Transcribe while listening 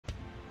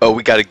Oh,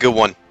 we got a good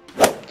one.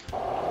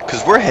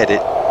 Because we're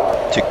headed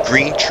to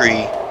Green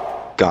Tree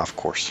Golf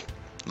Course.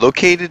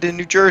 Located in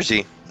New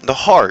Jersey, in the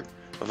heart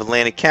of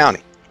Atlantic County.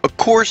 A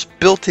course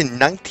built in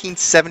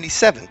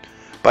 1977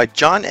 by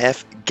John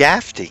F.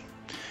 Gaffney.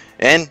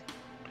 And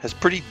has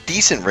pretty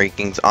decent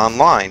rankings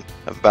online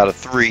of about a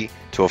 3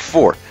 to a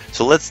 4.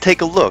 So let's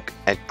take a look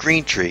at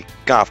Green Tree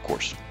Golf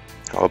Course.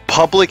 A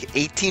public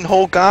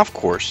 18-hole golf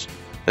course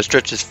that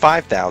stretches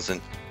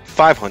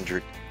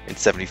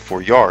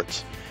 5,574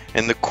 yards.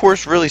 And the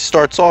course really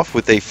starts off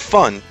with a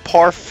fun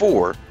par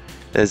 4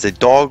 that has a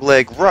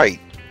dogleg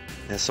right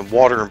and has some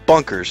water and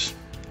bunkers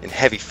and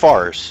heavy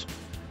forests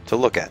to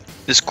look at.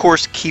 This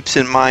course keeps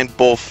in mind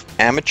both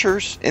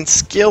amateurs and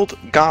skilled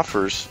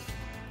golfers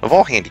of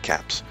all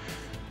handicaps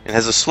and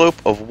has a slope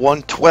of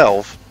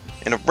 112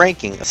 and a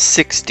ranking of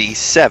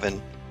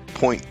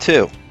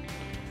 67.2.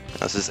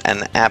 This is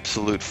an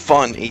absolute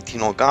fun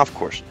 18-hole golf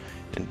course.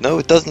 And no,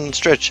 it doesn't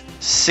stretch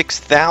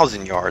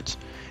 6,000 yards.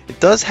 It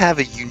does have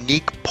a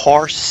unique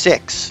par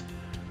 6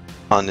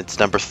 on its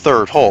number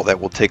 3rd hole that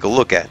we'll take a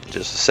look at in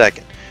just a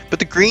second. But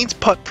the greens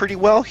putt pretty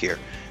well here.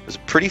 It was a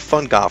pretty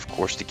fun golf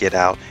course to get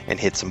out and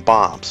hit some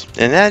bombs.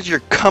 And as you're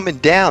coming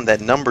down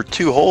that number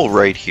 2 hole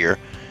right here,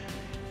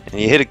 and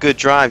you hit a good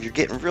drive, you're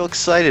getting real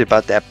excited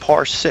about that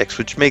par 6,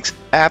 which makes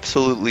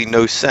absolutely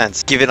no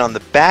sense. Given on the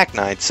back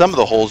nine, some of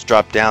the holes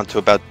drop down to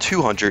about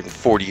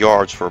 240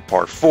 yards for a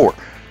par 4.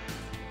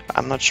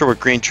 I'm not sure what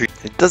Green Tree,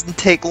 it doesn't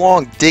take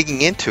long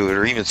digging into it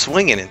or even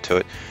swinging into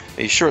it.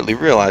 You shortly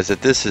realize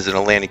that this is an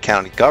Atlantic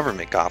County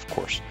government golf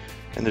course.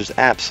 And there's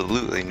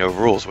absolutely no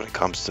rules when it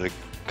comes to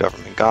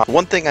government golf.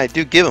 One thing I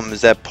do give them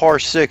is that par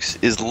 6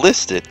 is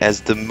listed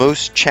as the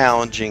most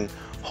challenging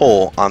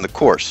hole on the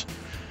course.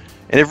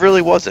 And it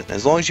really wasn't.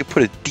 As long as you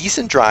put a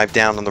decent drive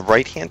down on the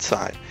right hand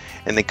side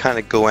and then kind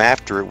of go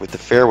after it with the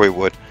fairway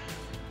wood,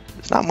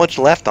 there's not much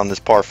left on this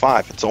par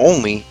 5. It's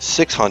only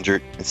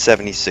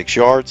 676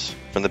 yards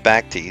from the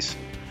back tees,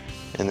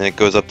 and then it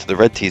goes up to the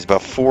red tees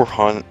about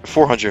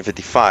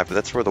 455, but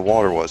that's where the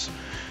water was.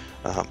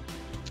 I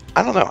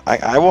don't know.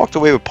 I walked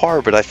away with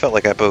par, but I felt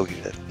like I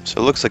bogeyed it.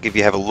 So it looks like if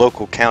you have a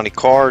local county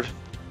card,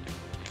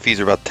 fees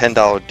are about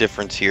 $10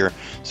 difference here.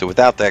 So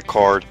without that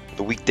card,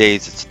 the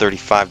weekdays it's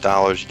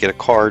 $35. You get a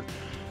card.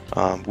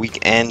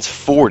 Weekends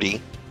 $40.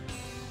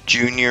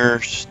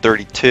 Juniors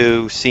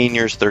 $32.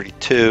 Seniors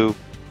 $32.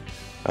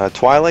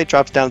 Twilight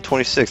drops down to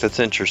 $26. That's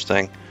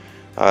interesting.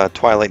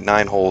 Twilight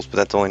 9 holes, but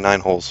that's only 9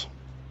 holes.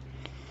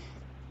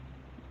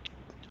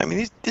 I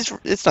mean,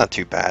 it's not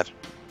too bad.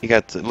 You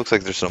got, it looks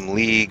like there's some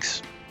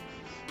leagues.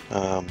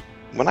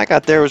 When I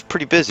got there, it was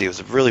pretty busy. It was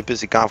a really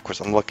busy golf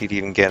course. I'm lucky to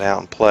even get out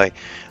and play.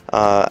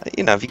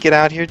 You know, if you get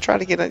out here, try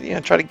to get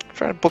a, try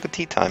to book a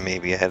tee time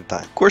maybe ahead of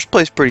time. Course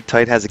plays pretty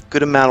tight. Has a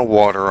good amount of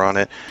water on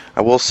it.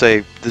 I will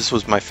say this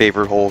was my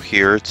favorite hole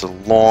here. It's a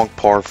long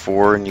par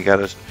 4, and you got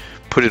to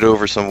put it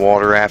over some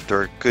water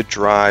after a good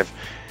drive.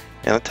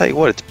 And I'll tell you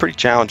what, it's pretty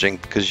challenging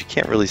because you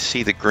can't really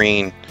see the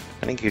green.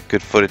 I didn't get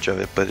good footage of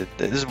it, but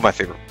this is my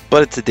favorite.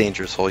 But it's a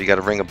dangerous hole. You got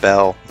to ring a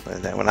bell.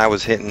 And when I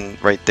was hitting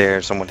right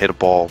there, someone hit a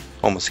ball,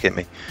 almost hit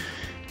me.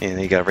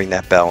 And you got to ring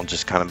that bell and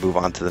just kind of move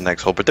on to the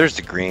next hole. But there's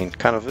the green,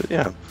 kind of, you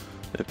know,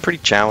 a pretty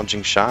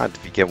challenging shot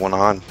if you get one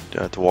on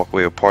to walk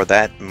away with par.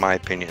 That, in my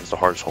opinion, is the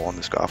hardest hole on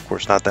this golf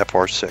course, not that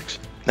par 6.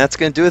 That's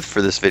going to do it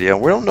for this video.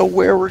 We don't know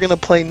where we're going to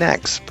play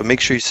next, but make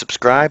sure you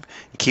subscribe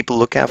and keep a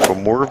lookout for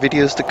more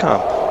videos to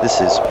come.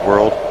 This is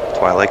World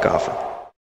Twilight Golfer.